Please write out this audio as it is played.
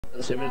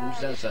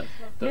sevirmişsən sən.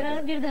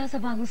 Bir daha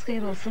sabahınız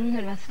xeyir olsun,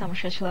 hörmətli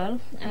tamaşaçılar.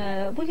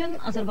 Bugün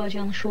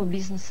Azərbaycan show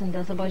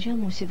biznesində,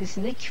 Azərbaycan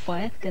musiqisində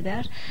kifayət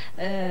qədər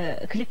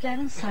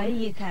kliplərin sayı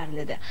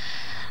yetərlidir.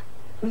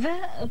 Və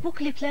bu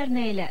kliplər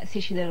nə ilə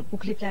seçilir? Bu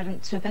kliplərin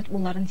söhbət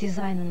bunların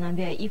dizaynından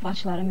və ya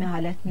ifaçıların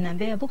məhalətindən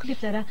və ya bu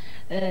kliplərə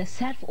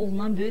sərf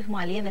olunan böyük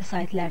maliyyə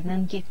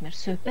vəsaitlərindən getmir.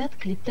 Söhbət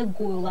klipdə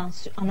qoyulan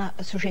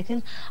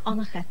süjetin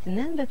ana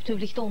xəttindən və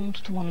bütövlükdə onun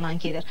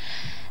tutumundan gedir.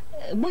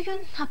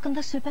 Bugün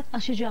haqqında söhbət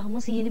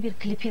açacağımız yeni bir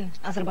klipin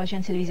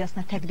Azərbaycan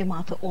televiziyasına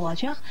təqdimatı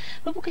olacaq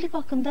və bu klip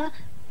haqqında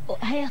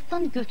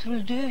həyatdan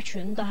götürüldüyü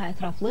üçün daha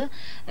ətraflı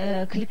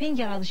klipin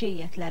yaradıcı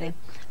heyətləri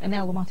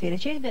məlumat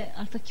verəcək və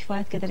artıq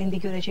kifayət qədər indi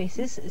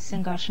görəcəksiniz,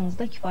 sizin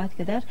qarşınızda kifayət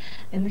qədər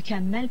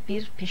mükəmməl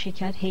bir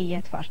peşəkar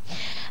heyət var.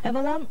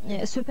 Əvvəla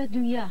söhbət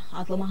Dünya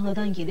adlı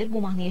mahnıdan gedir.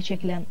 Bu mahnıya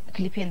çəkilən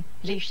klipin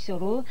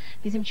rejissoru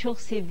bizim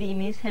çox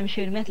sevdiyimiz,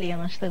 həmişə hörmətlə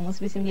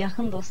yanaşdığımız bizim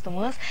yaxın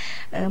dostumuz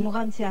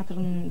Muğam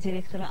Teatrının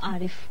direktoru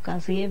Arif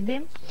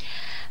Qazıyevdir.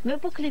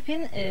 Və bu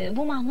klipin,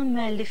 bu mahnının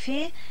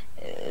müəllifi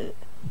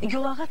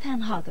Gülağa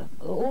Tənhadır.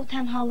 O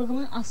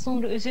tənhalığını az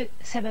sonra özü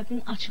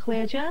səbəbini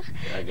açıqlayacaq.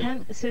 Həm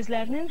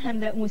sözlərinin,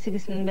 həm də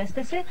musiqisinin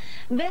bəstəsi.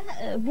 Və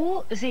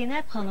bu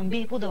Zeynəb Hanım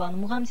Behbudovanın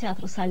Muğam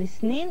Teatrı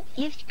solistinin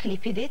ilk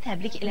klipidir.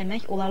 Təbrik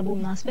eləmək olar bu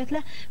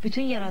münasibətlə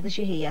bütün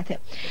yaradıcı heyəti.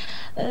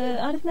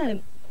 Arif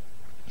müəllim,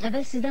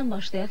 əvvəl sizdən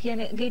başlayaq.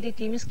 Yəni, qeyd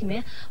etdiyimiz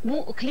kimi,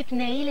 bu klip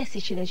nə ilə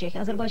seçiləcək?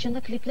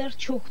 Azərbaycanda kliplər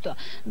çoxdur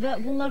və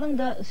bunların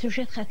da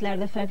süjet xətləri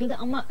də fərqlidir.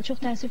 Amma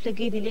çox təəssüflə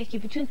qeyd edək ki,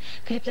 bütün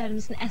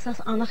kliplərimizin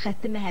əsas ana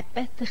xətti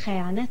məhəbbətdir,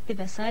 xəyanətdir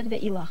və s. və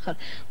ilaxır.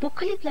 Bu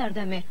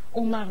kliplərdə mi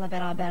onlarla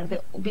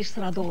bərabərdir, bir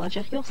sırada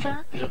olacaq,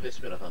 yoxsa? Yox,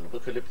 Esmira xanım,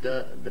 bu klipdə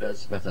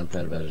biraz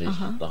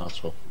vətənpərvərlik daha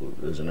çox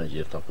özünə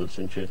yer tapır.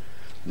 Çünki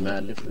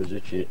müəllif özü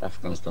ki,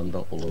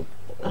 Əfqanistanda olub,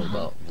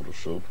 orada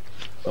vuruşub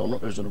və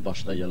onun özünün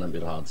başına gələn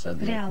bir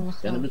hadisədir.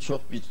 Yəni, biz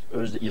çox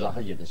öz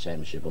ilaha yerdə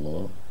çəkmişik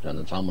bunu.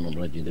 Yəni, hamının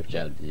buna gidib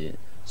gəldiyi,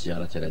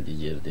 ziyarət elədiyi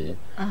yerdir.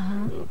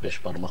 5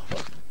 barmaq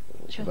var.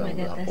 Çox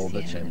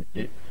məqəddəs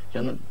yerdir.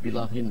 Yəni,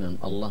 bilahi ilə,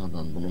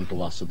 Allahla bunun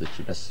duasıdır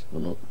ki, bəs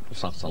bunu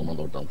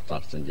sağ-salman oradan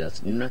qutarsın,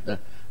 gəlsin. Ümumiyyətlə,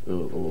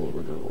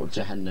 o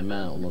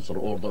cəhənnəmə, ondan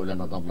sonra orada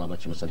ölən adamlara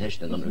ki, məsələn, heç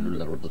nədən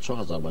ölürlər orada.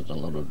 Çox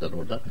Azərbaycanlar ölürlər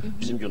orada.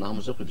 Bizim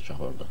günahımız yox idi ki,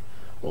 orada.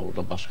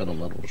 Orada başqa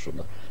adamlar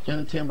vuruşurlar.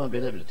 Yəni, tema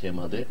belə bir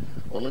temadır.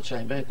 Onu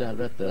çəkmək də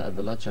əlbəttə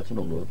əvvəla çətin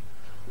olur.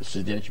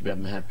 Siz deyən ki,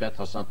 məhəbbət,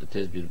 hasandır,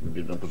 tez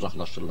bir-birindən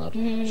uzaqlaşırlar,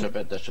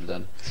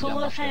 söhbətləşirlər.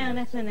 Sonra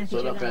xəyanətlə nəticələnir.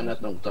 Sonra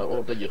xəyanətlə qutar,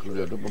 orada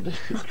yıxılır, burada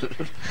yıxılır,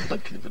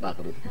 burada klipin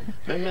axırır.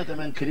 Və ümumiyyətlə,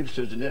 mən klip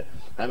sözünü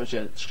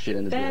həmişə çıxış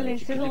eləyiniz. Bəli,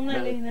 siz onun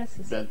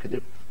əleyhinəsiz. Mən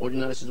klip, o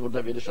günləri siz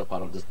burada veriş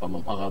aparırdınız,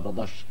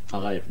 Ağadaş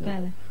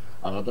Ağayevlə.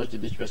 Ağadaş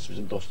dedik ki,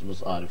 bizim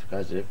dostumuz Arif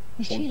Qazıyev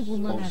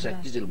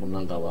 18 il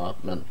bundan qabaq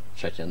mən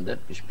çəkəndə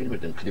heç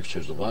bilmirdim klip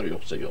sözü var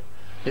yoxsa yox.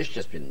 Heç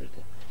kəs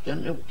bilmirdi.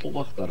 Yəni, o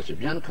vaxt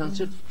qarışıb. Yəni,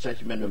 konsert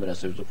çəkmə nömrə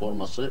sözü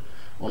forması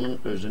onun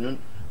özünün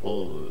o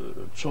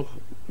çox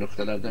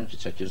nöqtələrdən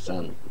ki,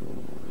 çəkirsən,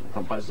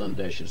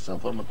 kompozisiyanı dəyişirsən,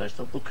 forma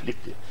dəyişirsən, bu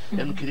klipdir.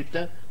 Yəni,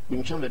 klipdə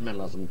imkan vermək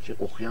lazımdır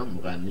ki, oxuyan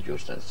müğənni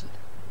görsənsin.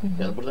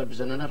 Yəni, burada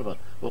bizə nələr var?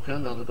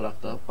 Oxuyan qalır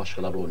qıraqda,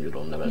 başqaları oynayır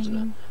onun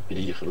əvəzinə.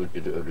 Biri yıxılır,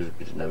 biri ölür,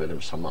 biri nə verim,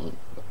 saman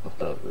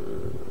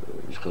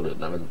yıxılır,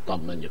 nə verim,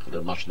 damdan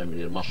yıxılır, maşına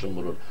minir, maşın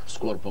vurur,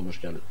 skor pomuş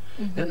gəlir.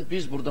 Yəni,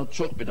 biz burada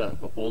çox bir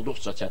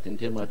olduqca çətin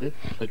temadır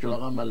və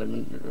Gülağa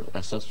müəllimin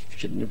əsas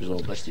fikrini biz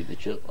orada istəyirdik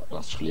ki,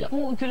 açıqlayaq.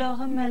 Bu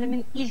Gülağa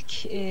müəllimin ilk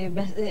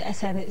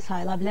əsəri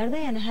sayıla bilər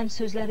də, yəni həm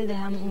sözləri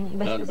də, həm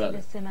bəstəsi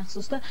də sizə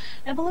məxsusdur.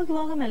 Əvvəla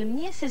Gülağa müəllim,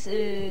 niyə siz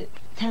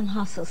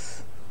tənhasız?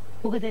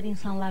 Bu qədər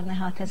insanların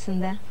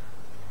əhatəsində?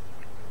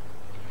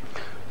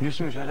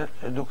 Bilirsiniz, hələ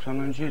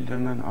 90-cı ildə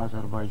mən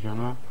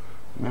Azərbaycana,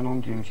 mən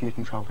onu deyim ki,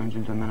 76-cı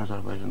ildə mən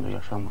Azərbaycanda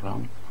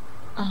yaşamıram.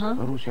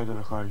 Rusiyada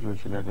və xarici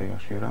ölkələrdə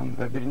yaşayıram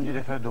və birinci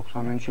dəfə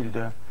 90-cı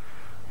ildə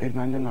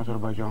ermənilərin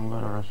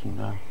Azərbaycanlılar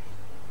arasında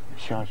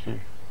siyasi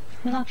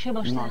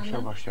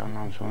münaqişə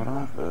başlayandan sonra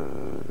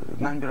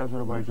mən bir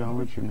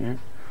Azərbaycanlı kimi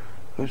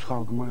öz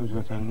xalqıma, öz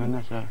vətənimə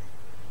nəsə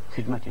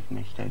xidmət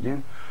etmək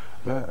istədim.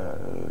 Və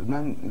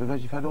mən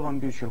vəzifədə olan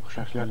bir çox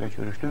şəxslərlə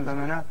görüşdüm və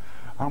mənə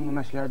hamı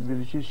məsləhət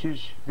bildi ki,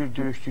 siz bir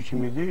döyüşçü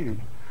kimi deyil,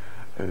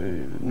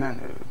 mən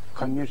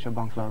kommersiya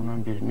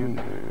banklarından birinin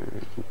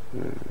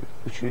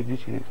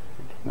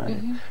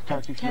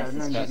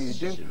tərkibçilərindən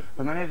biriydim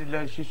və mənə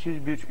dedilər ki, siz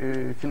bir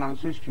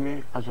finansist kimi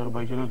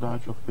Azərbaycana daha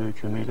çox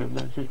böyük kömək edə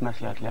bilərsiniz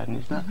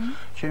məsləhətlərinizlə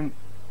ki,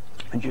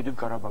 gedib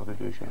Qarabağda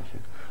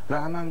döyüşərsiniz. Və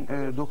həmən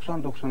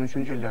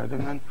 90-93-cü illərdə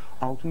mən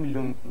 6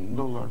 milyon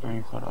dollardan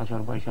yuxarı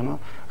Azərbaycana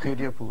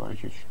xeyriyyə pulları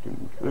keçirdim.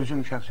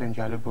 Özüm şəxsən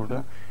gəlib burada,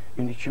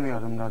 indi kimi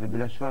yadımdadır,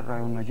 Bilərsiniz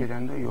rayonuna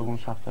gedəndə yolun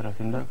sağ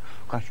tərəfində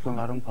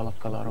qaçqınların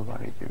palatkaları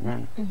var idi.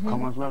 Mən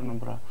kamazlarla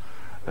bura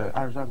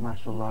ərzaq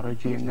məhsulları,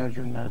 geyimlər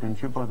göndərdim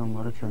ki, bu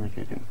adamlara kömək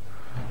edim.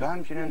 Və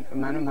həmçinin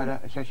mənim hələ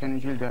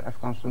 80-ci ildə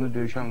Əfqanistanda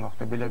döyüşən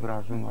vaxtda belə bir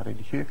arzum var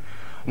idi ki,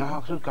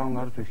 nahaqsız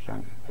qanları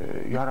töksən,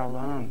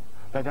 yaralanan,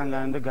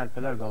 bədənlərində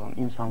qəlpələr qalan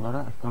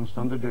insanlara,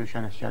 Əfqanistanda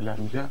döyüşən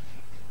əsgərlərimizə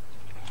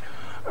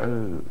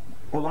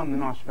olan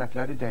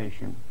münasibətləri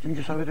dəyişim.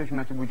 Çünki Sovet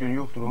hökuməti bugün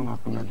yoxdur, onun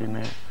haqqında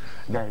deməyə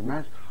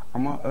dəyməz.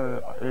 Amma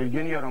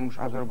yeni yaranmış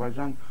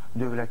Azərbaycan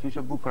dövləti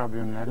isə bu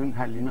problemlərin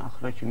həllini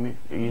axıra kimi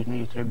yerinə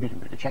yetirə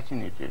bilmirdi.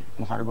 Çətin idi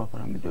müharibə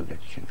aparan bir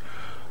dövlət üçün.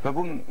 Və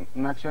bu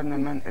məqsədlə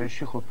mən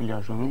Şixov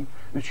plyajının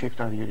 3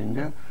 hektar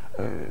yerində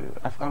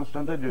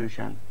Əfqanistanda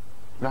döyüşən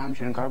və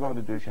həmçinin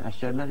Qarabağda döyüşən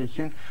əsgərlər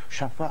üçün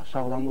şəffaf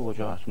sağlamlıq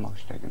ocağı açmaq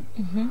istədim.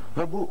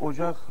 Və bu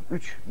ocaq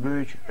 3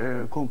 böyük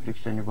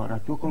kompleksdən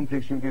ibarət. Bu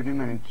kompleksin birini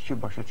mən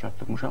 2 başa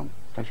çatdırmışam,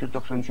 təkcə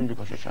 93-cü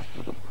başa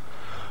çatdırdım.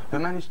 Və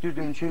mən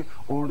istəyirdim ki,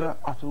 orada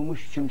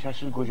atılmış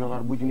kimsəsiz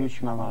qocalar bu gün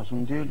içmə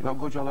lazım deyil və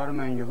qocaları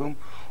mən yığım,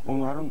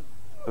 onların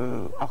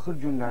axır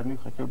günlərini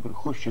bir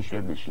xoş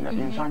keçirə bilsinlər,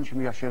 insan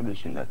kimi yaşaya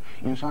bilsinlər,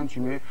 insan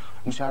kimi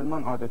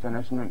müsəlman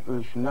adət-ənəsindən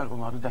ölsünlər,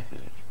 onları dəf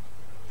edək.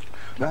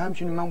 Və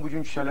həmçinin mən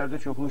bugün küçələrdə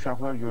çoxlu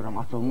uşaqlar görürəm,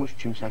 atılmış,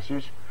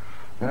 kimsəsiz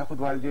və yaxud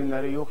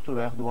valideynləri yoxdur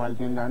və yaxud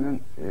valideynlərinin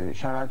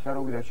şəraitləri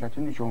o qədər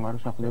çətindir ki, onları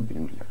saxlaya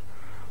bilmirlər.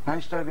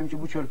 Mən istərdim ki,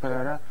 bu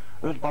körpələrə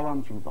öz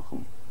balam kimi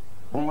baxım.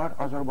 Onlar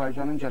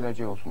Azərbaycanın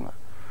gələcəyi olsunlar.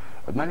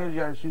 Mən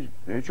eləyərsiz,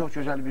 çox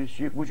gözəl bir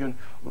şey, bugün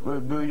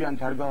böyüyən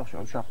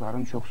tərbiyə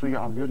uşaqların çoxsu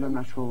ya alverlə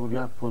məşğul olur,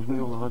 ya pozma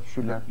yollara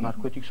düşürlər,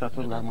 narkotik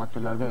satırlar,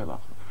 maddələr və elə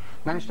axır.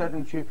 Mən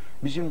istərdim ki,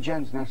 bizim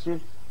gənc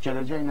nəsil,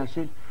 gələcək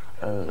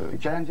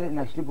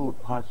nəsli bu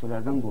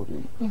hadisələrdən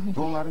qoruyum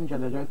və onların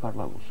gələcəyi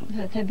parlaq olsun.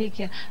 Təbii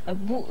ki,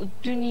 bu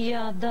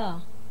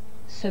dünyada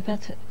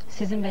söhbət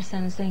sizin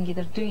vəsənizdən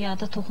gedir.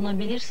 Dünyada toxuna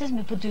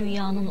bilirsinizmi bu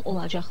dünyanın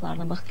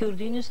olacaqlarına? Bax,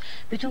 gördüyünüz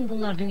bütün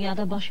bunlar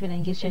dünyada baş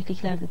verən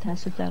gerçəkliklərdir,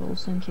 təəssüflər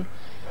olsun ki.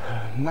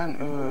 Mən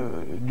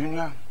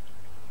dünya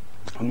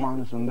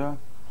manasında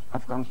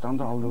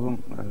Əfqanistanda aldığım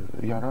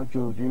yara,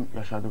 gördüyüm,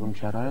 yaşadığım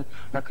şərait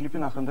və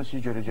klipin axırında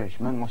siz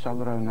görəcəksiniz. Mən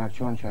Masallı rayon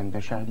Nərçivan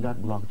kəndində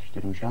şəhidlər bulağı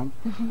tikdirmişəm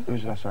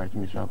öz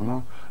vəsaitim hesabına.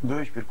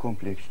 Böyük bir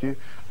kompleksdir.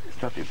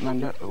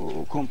 Məndə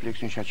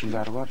kompleksin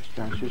şəkilləri var.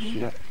 İstənsiniz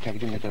sizə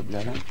təqdim edə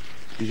bilərəm.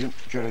 Bizim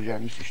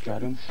görəcəyimiz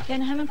işlərin.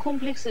 Yəni həmin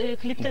kompleks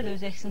klipdə də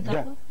öz əksini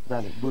tapıb?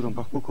 Bəli, buyurun,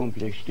 bax bu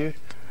kompleksdir.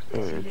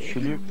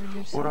 Klip,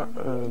 ora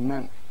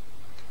mən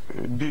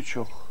bir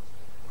çox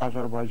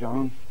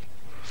Azərbaycanın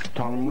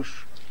tanınmış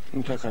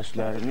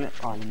mütəxəssislərini,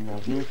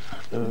 alimlərini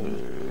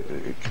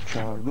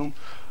çağırdım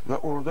və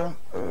orada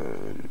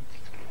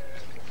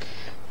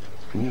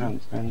bilmirəm,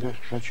 məndə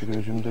bəlkə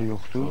də özümdə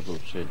yoxdur.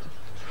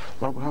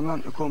 Bax,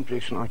 həmən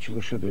kompleksin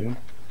açılışıdır.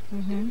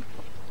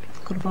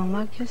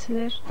 Qurbanlar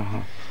kəsilir.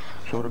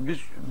 Sonra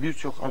biz bir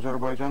çox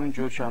Azərbaycanın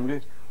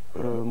görkəmli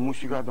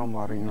musiqi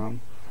adamları ilə,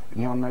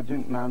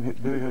 mənim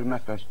böyük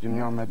hörmət bəslədim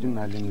Niyaməddin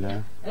müəllimlə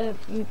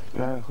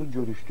və yaxın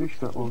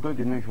görüşdük və orada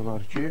demək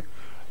olar ki,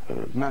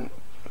 mən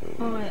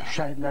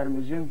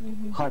şəhidlərimizin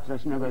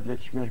xatirəsini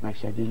əbədiləşdirmək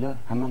məqsədi ilə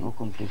həmən o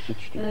kompleksi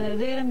tikdim.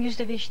 Deyirəm, 100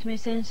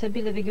 istəyirsənsə,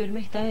 bir də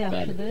görmək daha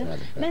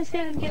yaxşıdır. Mən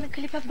istəyirəm, gəlin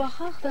klipə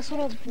baxaq və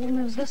sonra bu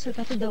mövzuda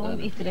söhbəti davam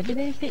etdirək.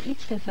 Beləliklə,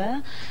 ilk dəfə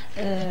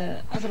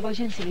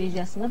Azərbaycan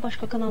televiziyasında,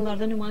 başqa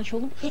kanallarda nümayiş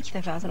olub, ilk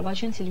dəfə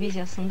Azərbaycan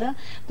televiziyasında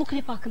bu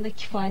klip haqqında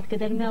kifayət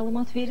qədər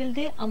məlumat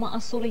verildi, amma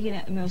az sonra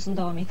yenə mövzunu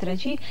davam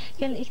etdirəcəyik.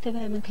 Gəlin, ilk dəfə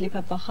həmin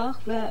klipə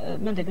baxaq və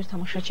mən də bir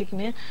tamaşaçı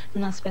kimi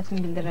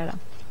münasibətimi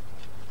bildirərəm.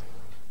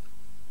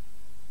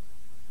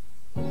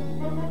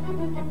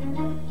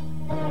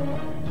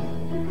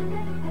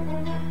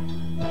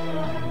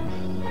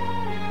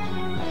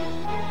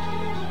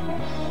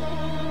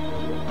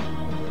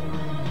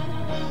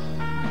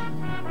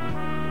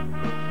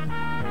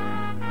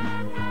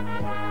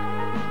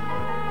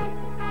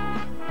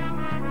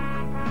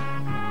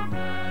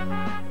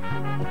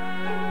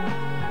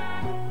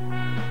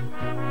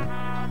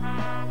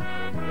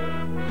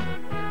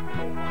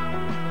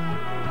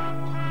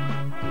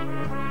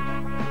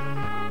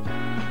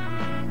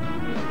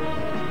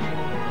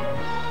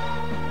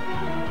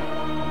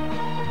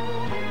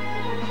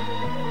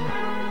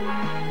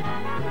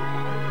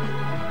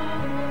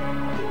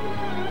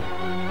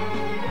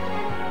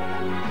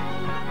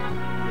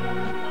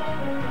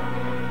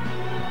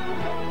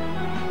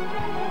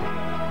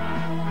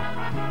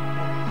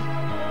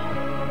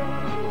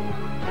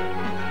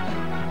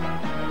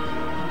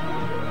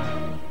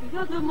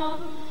 Yadıma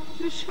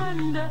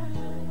düşəndə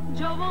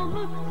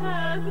cavanlıq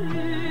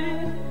təbri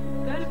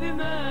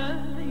qəlbimə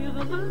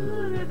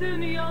yığılır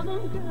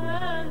dünyanın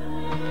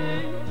qəmi.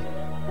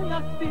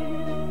 Həyat bir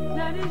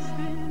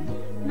dənizdir,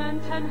 mən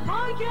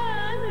tənha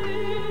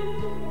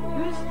gəlir,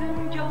 üzdüm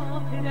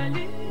gah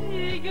irəli,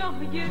 gah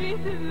geri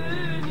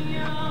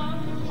dünya.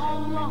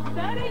 Allah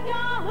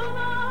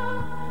dərgahına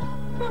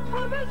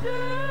tutub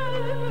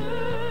üzümü,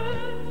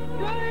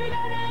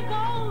 göylərə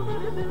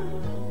qaldırdım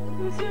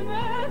üzümü.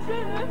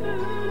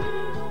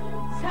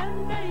 Sen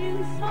de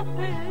insaf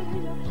et,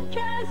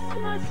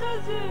 kesme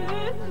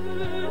sözümü,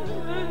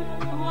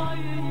 dua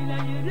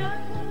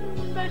eyleyirəm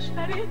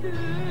bəşəri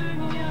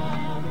dünya.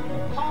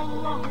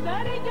 Allah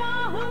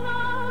dərgahına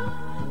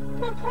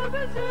tutub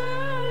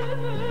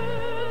üzümü,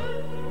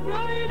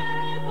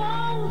 göylərə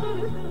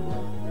qaldırdım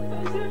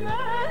özümü.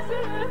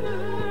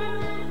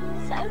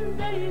 Sen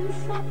de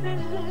insaf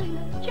et,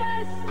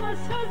 kesme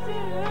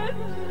sözümü,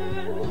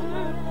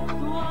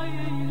 dua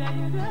eyleyirəm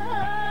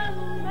eyləyirəm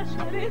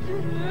bəşəri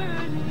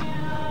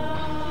dünya.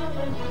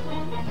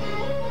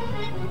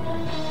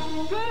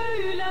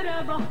 Göylərə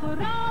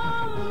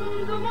baxıram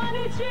duman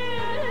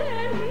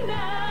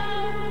içində,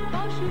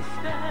 baş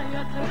üstə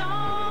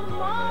yatıram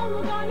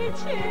alqan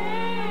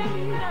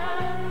içində,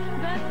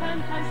 vətən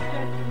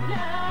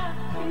həsrətlə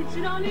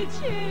hicran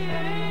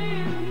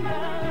içində,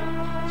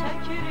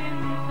 çəkirim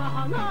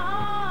kahana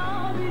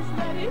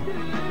bizləri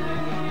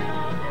dünya.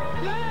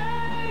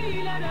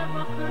 Göylərə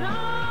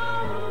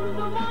baxıram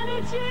duman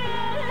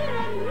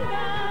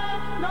içində,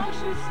 daş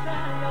üstə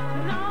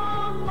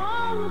yatıram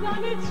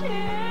alqan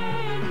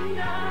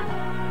içində,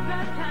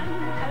 vətən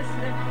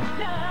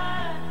həsrətlə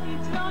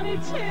hicran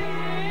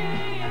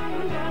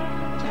içində,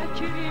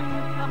 çəkirim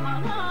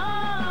kahana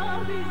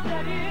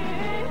bizləri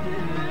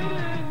dünya.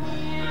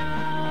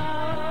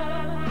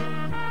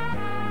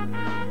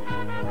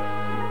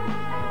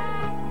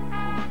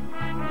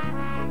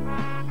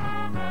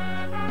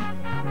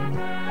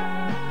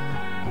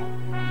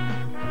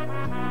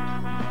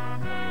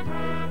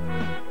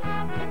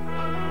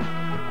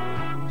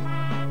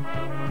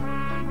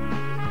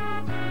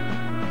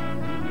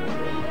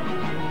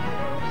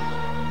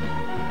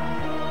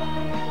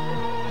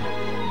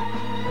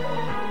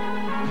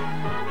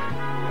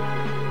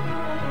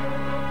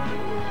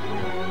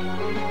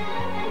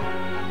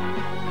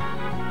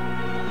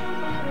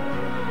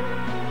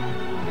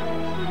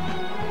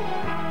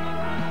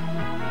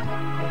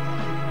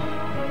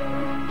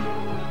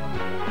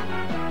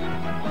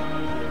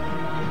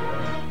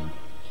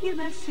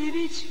 Kime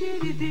sevinç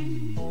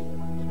verdim,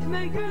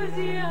 kime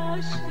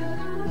gözyaşı,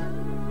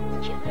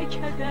 kime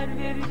keder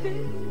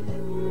verdim,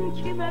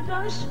 kime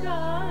kaş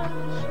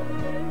kaşı.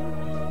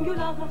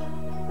 Gülağa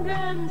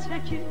dem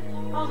çekip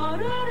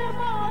ağarır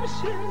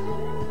başı,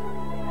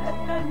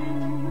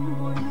 efendim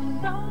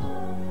boynunda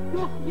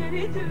yok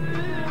yeri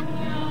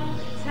dünya.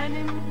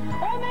 Senin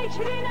o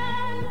mekrine,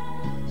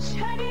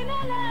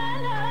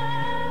 şerineler,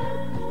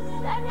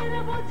 senin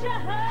bu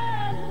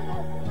cehennem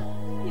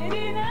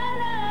yerine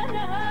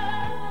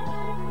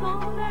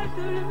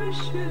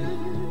öldürmüşüm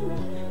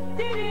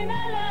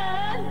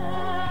dirineler,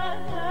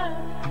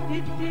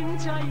 gittin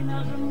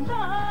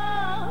caynağında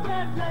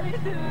dertleri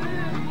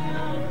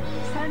dünya.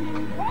 Senin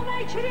o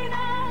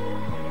mekrine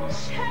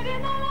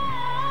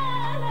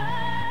şerineler,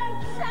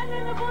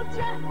 senin bu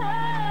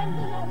cehennem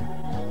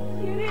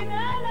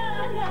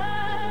dirineler,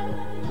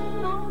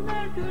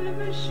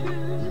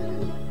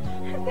 öldürmüşüm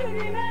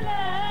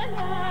dirineler,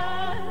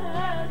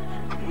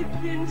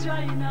 gittin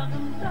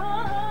caynağında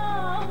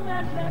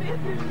dertleri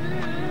dünya.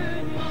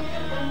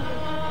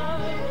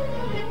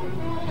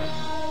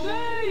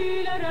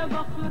 Göylere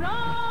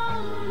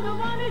bakıram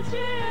duman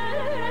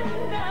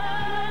içinde,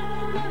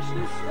 taş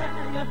üstte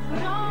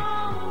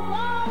yatıram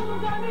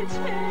algan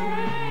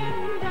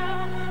içinde,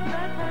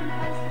 vətən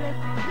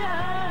həsrətlə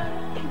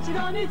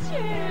hicran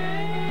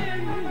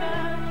içinde,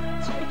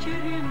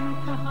 çekirim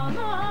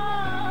kahana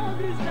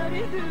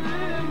bizleri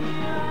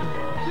dünya.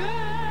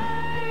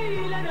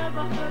 Göylere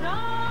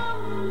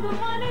bakıram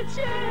duman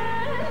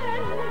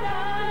içinde,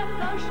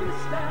 taş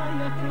üstte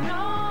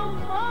yatıram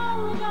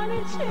algan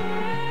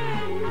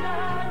içinde,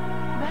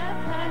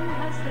 vətən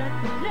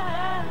həsrətlə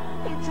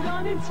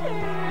hicran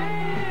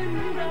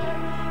içinde,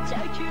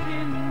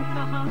 çekirim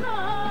kahana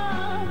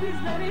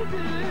bizleri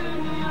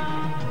dünya.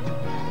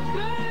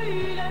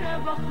 Göylere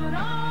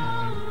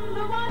bakıram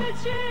duman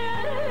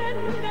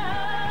içinde,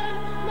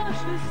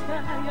 taş üstte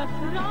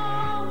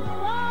yatıram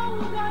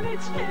algan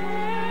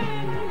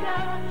içinde,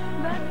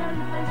 vətən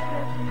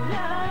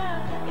həsrətlə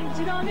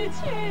hicran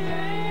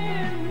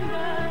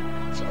içində,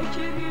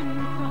 çəkirim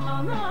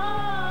kahana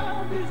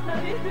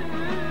bizləri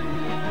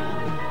dünya.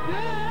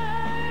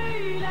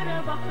 Göylərə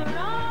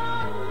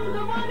baxıram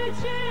duman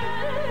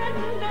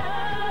içində,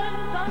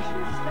 daş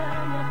üstə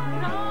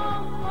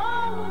yatıram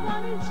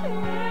algan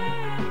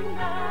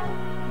içində,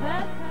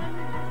 vətən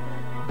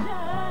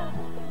həsrətlə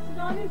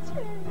hicran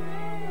içində.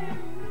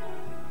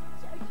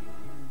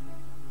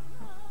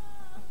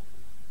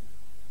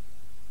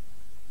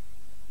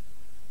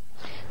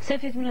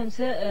 Səhv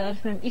etmirəmsə,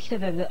 Arif müəllim, ilk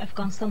dəfə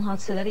Əfqanistan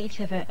hadisələri ilk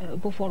dəfə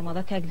bu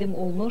formada təqdim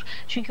olunur.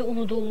 Çünki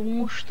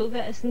unudulmuşdu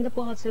və əslində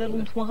bu hadisələri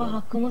unutmağa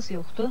haqqımız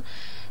yoxdur.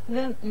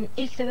 Və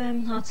ilk dəfə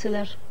həmin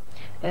hadisələr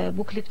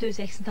bu klipdə öz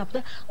əksini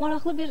tapdı.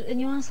 Maraqlı bir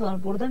nüans var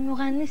burada.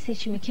 Müğənni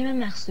seçimi kimə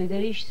məxsus idi?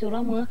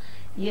 Rejissora mı,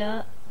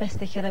 ya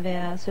bəstəkara və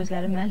ya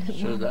sözlərin müəllifi?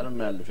 Sözlərin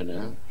müəllifinə,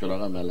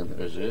 Gülağa müəllim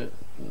özü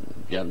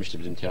gəlmişdi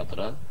bizim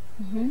teatra.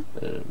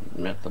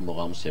 Ümumiyyətlə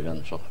muğamı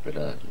sevən, çox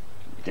belə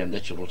deyəndə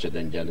ki,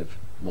 Rusiyadan gəlib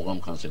muğam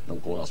konsertindən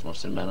qulaq asmaq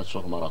istəyir, mənə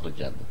çox maraqlı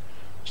gəldi.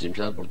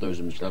 Bizimkilər burada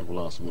özümüzlər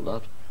qulaq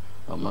asmırlar,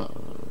 amma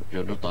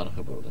görülür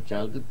darıxı burada.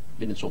 Gəldi,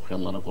 bir neçə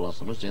oxuyanlara qulaq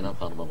asmır, Zeynab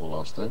Hanım'a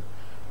qulaq asdı.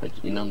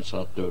 İnanın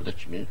saat 4-ə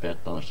kimi,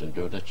 bəyət danışdığın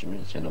 4-ə kimi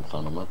Zeynab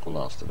Hanım'a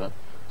qulaq asdı və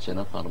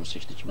Zeynab Hanım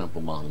seçdi ki, mən bu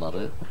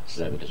mahnıları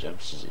sizə verəcəm,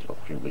 siz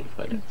oxuyun bu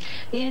ifade.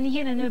 Yəni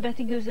yenə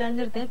növbəti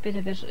gözlənilir də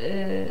belə bir...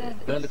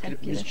 Bəli,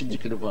 klipimiz ikinci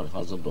klip var,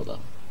 hazırdır o da.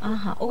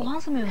 Aha, o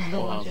hansı mövzuda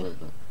olacaq? O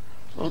hazırdır.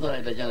 O da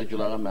elə yəni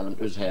Gülağa mənim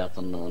öz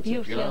həyatından.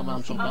 Gülağa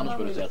mənim çox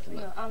danışmır öz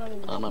həyatından.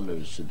 Ana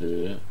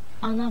mövzusudur.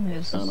 Ana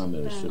mövzusudur. Ana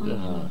mövzusudur,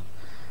 ha.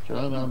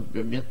 Gülağa mənim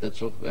ümumiyyətlə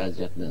çox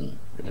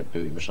vəziyyətlə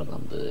böyümüş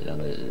adamdır.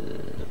 Yəni,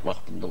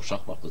 vaxtında,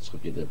 uşaq vaxtı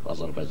çıxıb gedib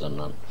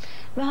Azərbaycandan.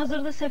 Və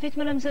hazırda səhv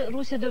etmirəmsə,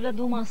 Rusiya Dövlət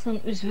Dumasının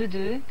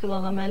üzvüdür,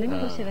 Gülağa müəllim,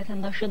 Rusiya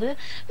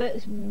vətəndaşıdır.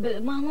 Və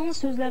mahnının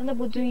sözlərində,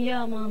 bu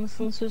dünya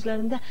mahnısının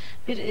sözlərində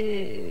bir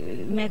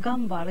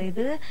məqam var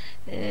idi.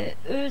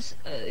 Öz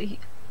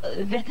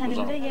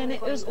vətənimdə, yəni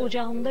öz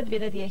ocağımda,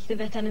 belə deyək ki,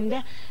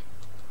 vətənimdə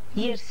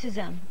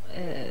yersizəm.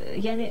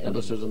 Yəni... Ya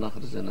da sözün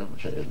axırı Zeynab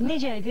şəhərdə.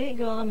 Necə idi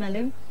Gülağa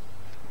müəllim?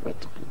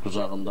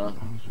 Qucağında.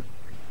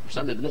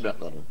 Sən dedin nə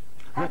bəyəklərin?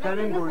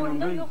 Vətənin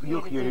qoynunda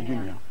yox yeri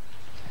dünya.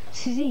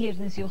 Sizin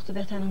yeriniz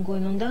yoxdur vətənin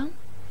qoynunda?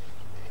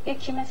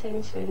 Kimə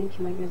sevinç verdin,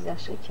 kimə göz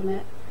yaşı,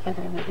 kimə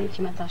kədər verdin,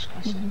 kimə daş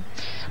qaşı.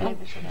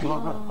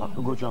 Gülağa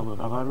qocalır,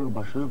 ağarır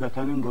başı,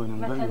 vətənin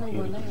qoynunda yox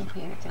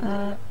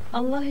yeri.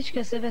 Allah heç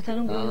kəsə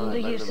vətənin qoynunda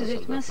yersiz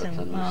etməsin.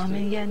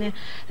 Amin. Yəni,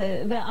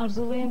 və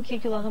arzulayım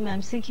ki, Gülağa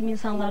müəllim, sizin kimi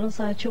insanların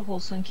sayı çox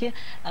olsun ki,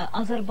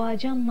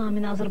 Azərbaycan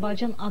naminə,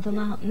 Azərbaycan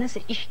adına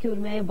nəsə iş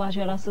görməyi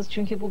bacarasınız.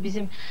 Çünki bu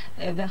bizim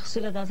və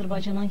xüsusilə də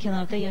Azərbaycandan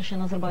kənarda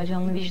yaşayan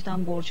Azərbaycanlı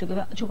vicdan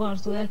borcudur. Və çox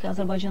arzulayır ki,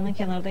 Azərbaycandan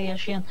kənarda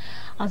yaşayan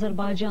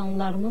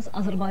Azərbaycanlılarımız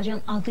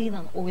Azərbaycan adı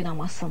ilə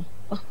oynamasın.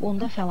 Bax,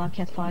 onda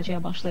fəlakət, faciə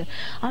başlayır.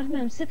 Arif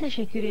müəllim, sizə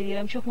təşəkkür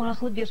edirəm. Çox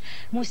maraqlı bir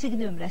musiqi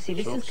nömrəsi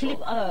idi. Siz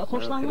klip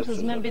xoşlanmışsınız,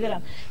 mən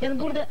bilirəm. Yəni,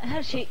 burada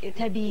hər şey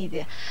təbii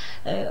idi,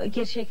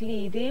 gerçəkli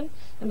idi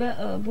və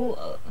bu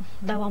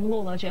davamlı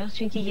olacaq.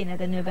 Çünki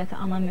yenə də növbəti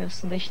ana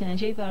mövzusunda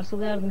işlənəcək və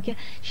arzulayardım ki,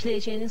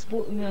 işləyəcəyiniz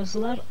bu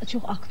mövzular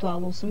çox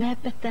aktual olsun.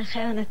 Məhəbbətdən,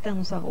 xəyanətdən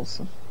uzaq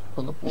olsun.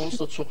 Onsuz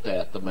da çox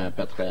həyatda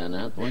məhəbbət,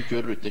 xəyanət. Onu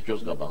görürük də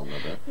göz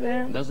qabağındadır.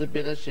 Nəzir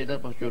belə şeylər,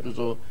 bax, görürüz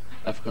o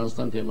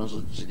Əfqanistan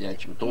teması izləyən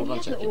kimi doğrudan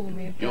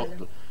çəkildi.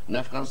 Yoxdur.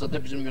 Əfqanistanda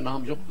bizim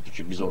günahımız yoxdur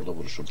ki, biz orada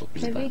vuruşurduq.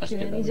 Təbii ki,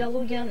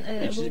 ideologiyan...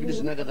 Siz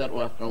bilirsiniz nə qədər o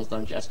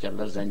Əfqanistandakı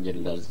əskərlər zəng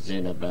edirlər,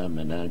 Zeynəbə,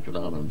 mənə,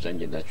 Gülağa Hanım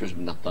zəng edirlər ki, öz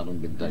minnətlarını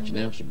bildirlər ki,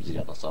 nə yaxşı bizi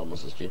yada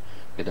salmısınız ki,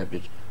 belə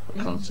bir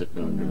konsert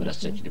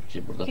nömrəsi çəkilib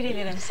ki, burada... Fikir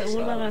edirəm sizə,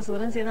 uğurlar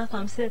arzularım. Zeynab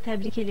Hanım, sizə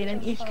təbrik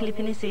edirəm. İlk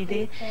klipiniz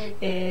idi.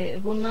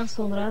 Bundan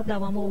sonra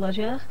davamı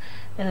olacaq.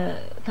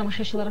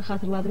 Tamaşaçılara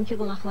xatırladım ki,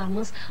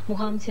 qonaqlarımız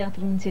Muğam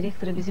Teatrının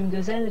direktoru, bizim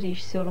gözəl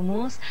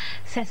rejissorumuz,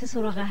 səsi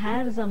sorağa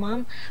hər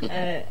zaman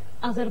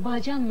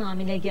Azərbaycan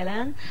naminə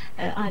gələn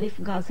Arif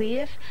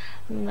Qazıyev,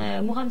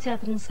 Muğam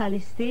Teatrının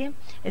solisti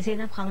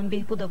Zeynab Hanım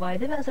Behbudova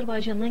idi və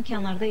Azərbaycandan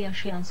kənarda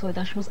yaşayan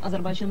soydaşımız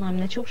Azərbaycan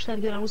naminə çox işlər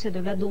görən Rusiya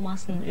Dövlət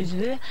Dumasının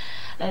üzvü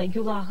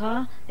Gülağa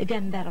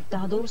Qəmbərov,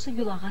 daha doğrusu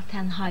Gülağa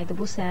Tənha idi.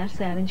 Bu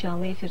Səhərin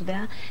canlı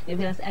efirdə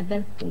biraz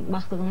əvvəl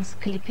baxdığınız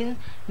klipin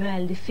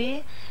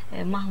müəllifi,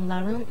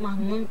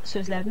 mahnının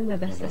sözlərinin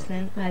və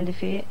bəstəsinin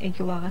müəllifi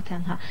Gülağa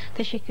Tənha.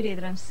 Təşəkkür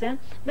edirəm sizə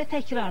və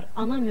təkrar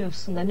ana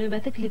mövzusunda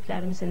növbəti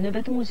kliplərimizin,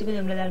 növbəti musiqi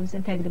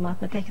nömrələrimizin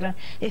təqdimatına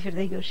təkrar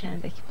efirdə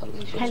görüşənədək.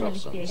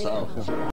 Hələlik deyək.